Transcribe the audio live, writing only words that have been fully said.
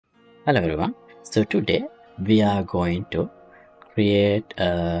Hello everyone. So today we are going to create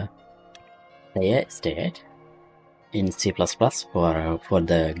a player state in C++ for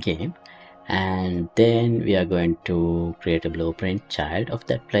the game, and then we are going to create a blueprint child of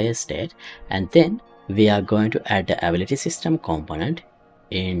that player state, and then we are going to add the ability system component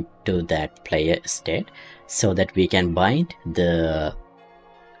into that player state so that we can bind the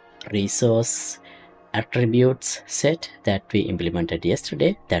resource attributes set that we implemented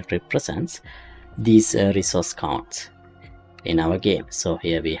yesterday that represents these resource counts in our game. So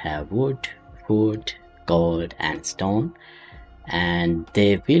here we have wood, food, gold and stone, and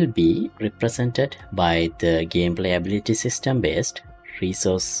they will be represented by the gameplay ability system based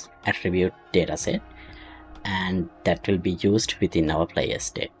resource attribute dataset, and that will be used within our player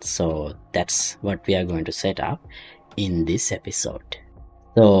state. So that's what we are going to set up in this episode.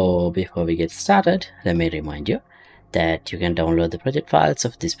 So before we get started, let me remind you that you can download the project files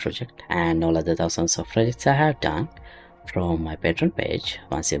of this project and all other thousands of projects I have done from my Patreon page.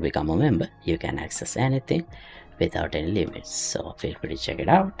 Once you become a member, you can access anything without any limits, so feel free to check it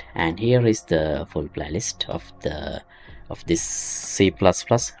out. And here is the full playlist of this C++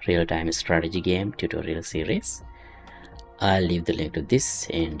 real-time strategy game tutorial series. I'll leave the link to this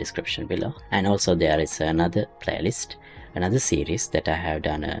in description below, and also there is another playlist, another series that I have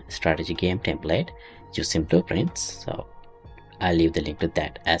done a strategy game template using blueprints, so I'll leave the link to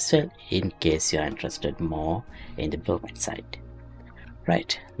that as well in case you are interested more in the blueprint side.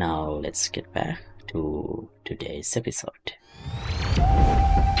 Right, now let's get back to today's episode.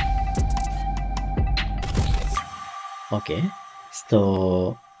 Okay,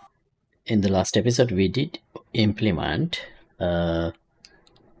 so in the last episode we did implement a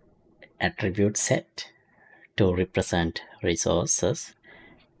attribute set to represent resources.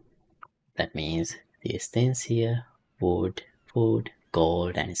 That means these things here: wood, food,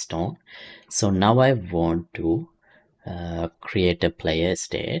 gold and stone. So now I want to create a player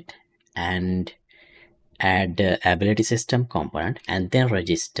state and add the ability system component and then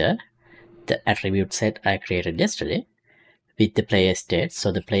register the attribute set I created yesterday with the player state.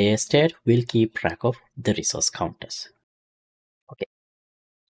 So the player state will keep track of the resource counters. Okay,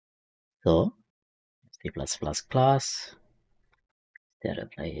 so C++ class, there a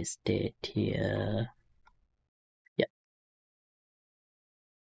player state here. Yeah,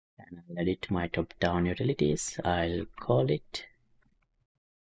 and I'll add it to my top down utilities. I'll call it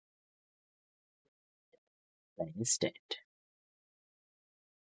player state.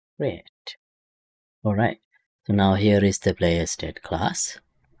 Great. All right, so now here is the player state class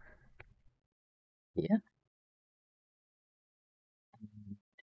here.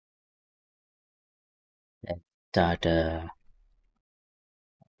 Let's start a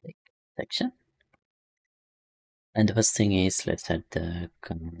section, and the first thing is let's add the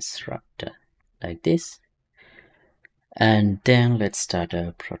constructor like this, and then let's start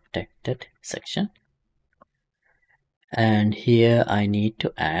a protected section, and here I need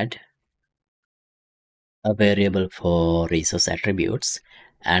to add a variable for resource attributes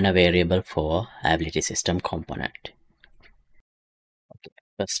and a variable for ability system component. Okay,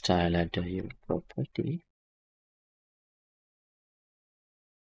 first I'll add a new property.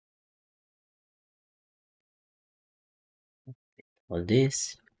 All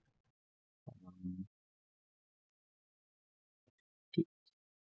this.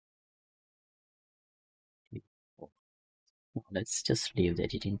 Let's just leave the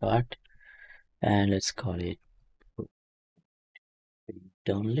editing part and let's call it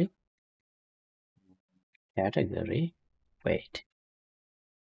only category. Wait,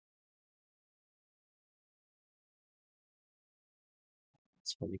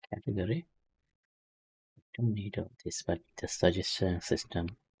 it's for the category. I don't need all this, but the suggestion system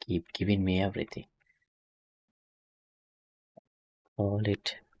keep giving me everything. Call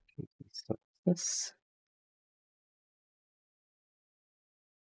it resources,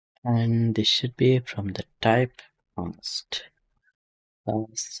 and this should be from the type const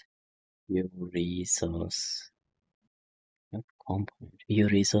plus view resource, not component, view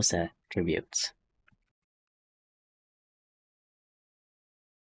resource attributes.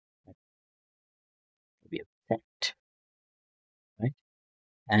 Attribute set, right?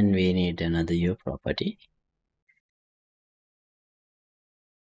 And we need another U property.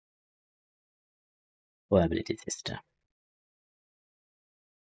 For ability system,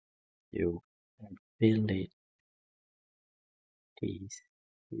 you ability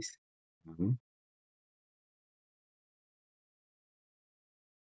system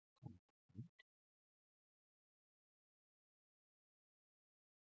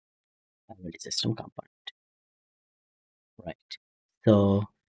ability system component, right? So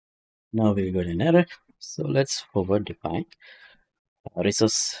Now we'll go to an error. So let's forward define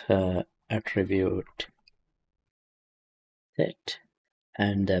resource attribute set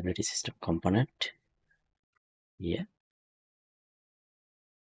and the ability system component here.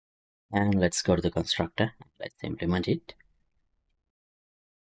 And let's go to the constructor. Let's implement it.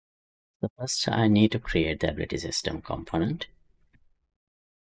 So first I need to create the ability system component.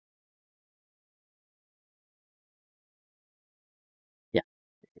 Yeah,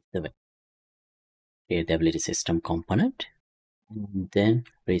 the way. Create the ability system component. And then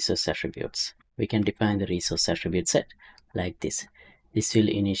resource attributes. We can define the resource attribute set like this. This will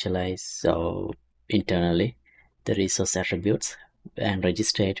initialize internally the resource attributes and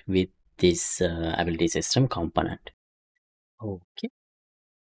register it with this ability system component. Okay,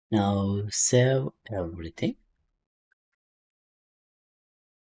 now save everything.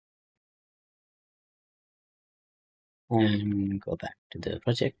 And go back to the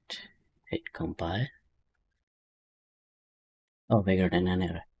project, hit compile. Oh, we got an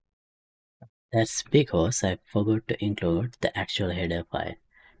error. That's because I forgot to include the actual header file.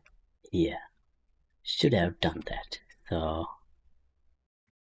 Yeah, should have done that. So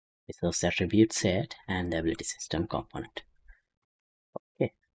resource attribute set and the ability system component.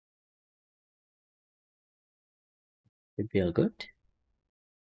 Okay, should be all good.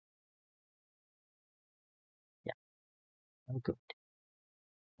 Yeah, all good.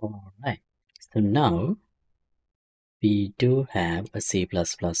 All right. So now we do have a C++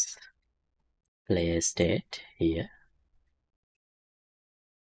 player state here.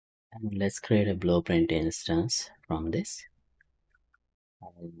 And let's create a blueprint instance from this.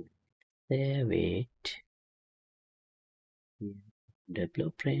 I'll save it. The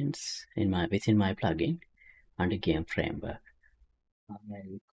blueprints within my plugin under game framework.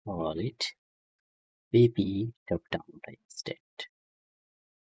 I'll call it VP top-down player state.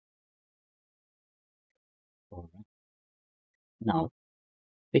 All right. Now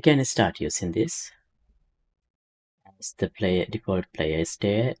we can start using this as the default player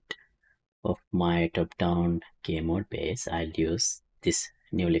state of my top-down game mode base. I'll use this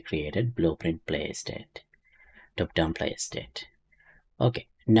newly created blueprint player state, top-down player state. Okay,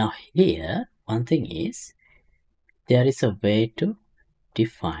 now here one thing is there is a way to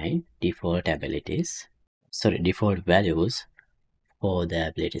define default values for the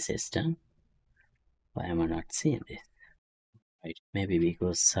ability system. Why am I not seeing this? Right, maybe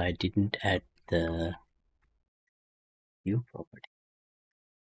because I didn't add the new property.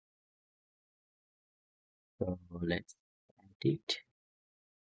 So let's add it.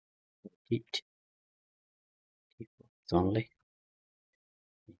 Defaults only.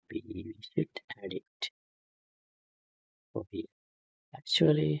 Maybe we should add it over here.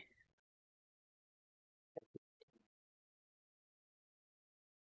 Actually,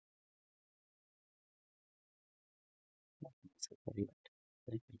 sorry,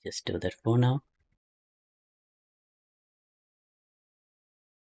 let me just do that for now.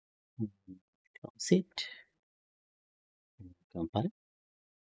 Close it. Compile.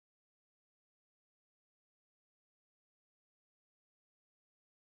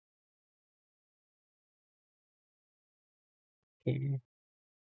 Okay.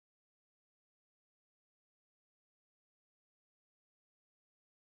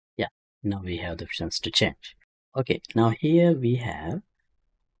 Yeah, now we have the options to change. Okay, now here we have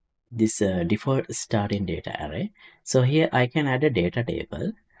this default starting data array. So here I can add a data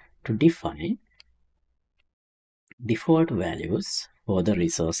table to define default values for the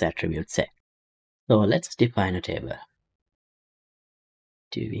resource attribute set. So let's define a table.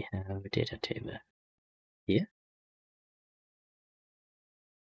 Do we have a data table here?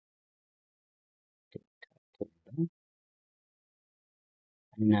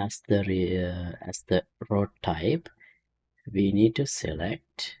 And as the row type, we need to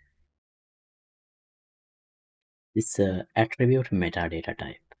select this attribute metadata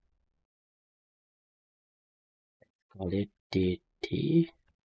type. Call it DT.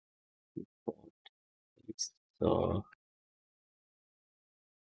 So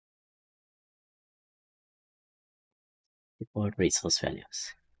default resource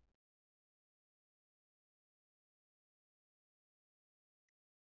values.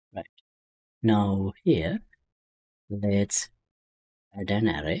 Right. Now here, let's add an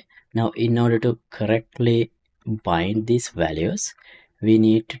array. Now in order to correctly bind these values, we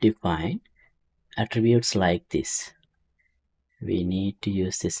need to define attributes like this. We need to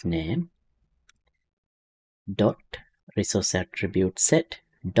use this name dot resource attribute set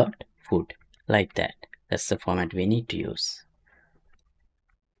dot food, like that. That's the format we need to use.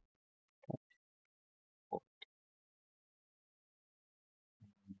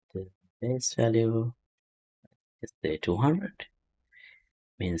 base value is the 200,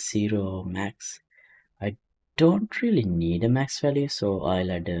 means 0 max. I don't really need a max value, so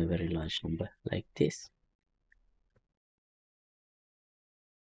I'll add a very large number like this.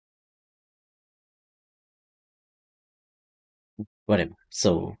 Whatever,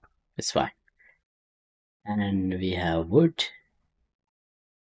 so it's fine. And we have wood.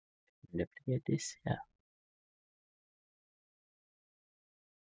 Duplicate this, yeah.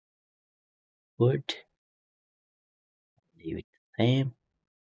 Wood, leave it the same.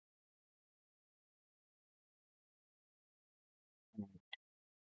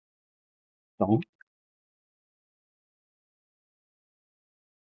 Stone.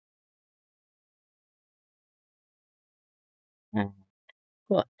 And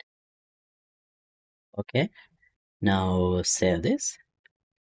what? Okay, now save this.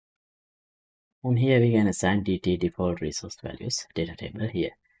 And here we can assign DT default resource values data table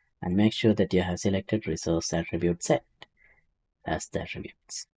here. And make sure that you have selected resource attribute set as the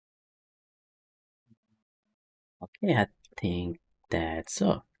attributes. Okay, I think that's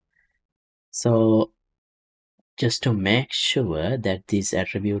all. So just to make sure that these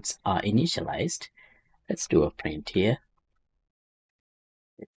attributes are initialized, let's do a print here.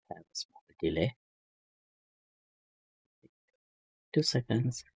 Let's have a small delay. 2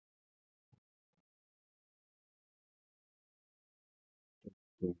 seconds.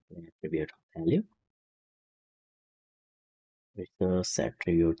 The attribute value. Resource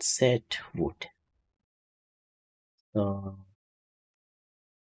attribute set wood. So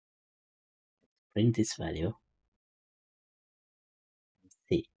print this value.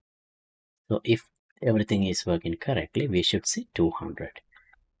 See. So if everything is working correctly, we should see 200.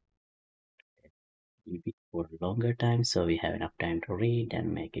 Leave it for a longer time so we have enough time to read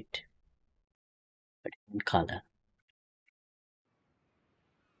and make it a different color.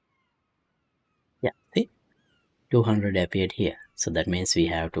 Yeah, see, 200 appeared here. So that means we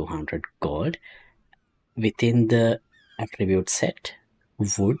have 200 gold within the attribute set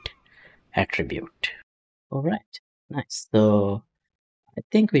wood attribute. All right, nice. So I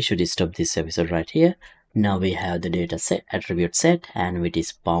think we should stop this episode right here. Now we have the data set attribute set and it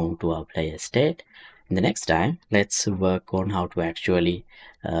is bound to our player state. In the next time, let's work on how to actually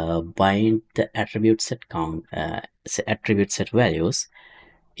bind the attribute set attribute set values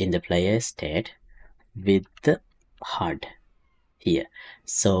in the player state with the HUD here.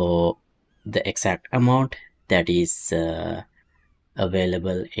 So the exact amount that is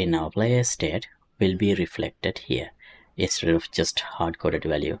available in our player state will be reflected here instead of just hard-coded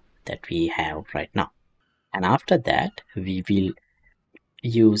value that we have right now. And after that, we will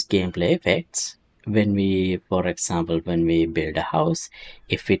use gameplay effects when we, for example, when we build a house,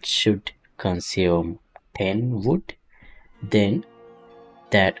 if it should consume 10 wood, then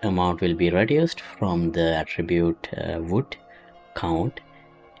that amount will be reduced from the attribute wood count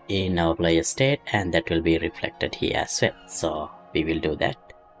in our player state, and that will be reflected here as well. So we will do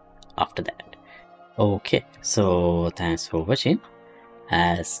that after that. Okay, so thanks for watching.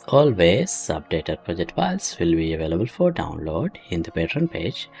 As always, updated project files will be available for download in the Patreon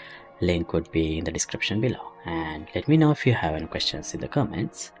page. Link would be in the description below. And let me know if you have any questions in the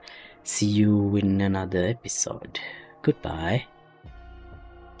comments. See you in another episode. Goodbye.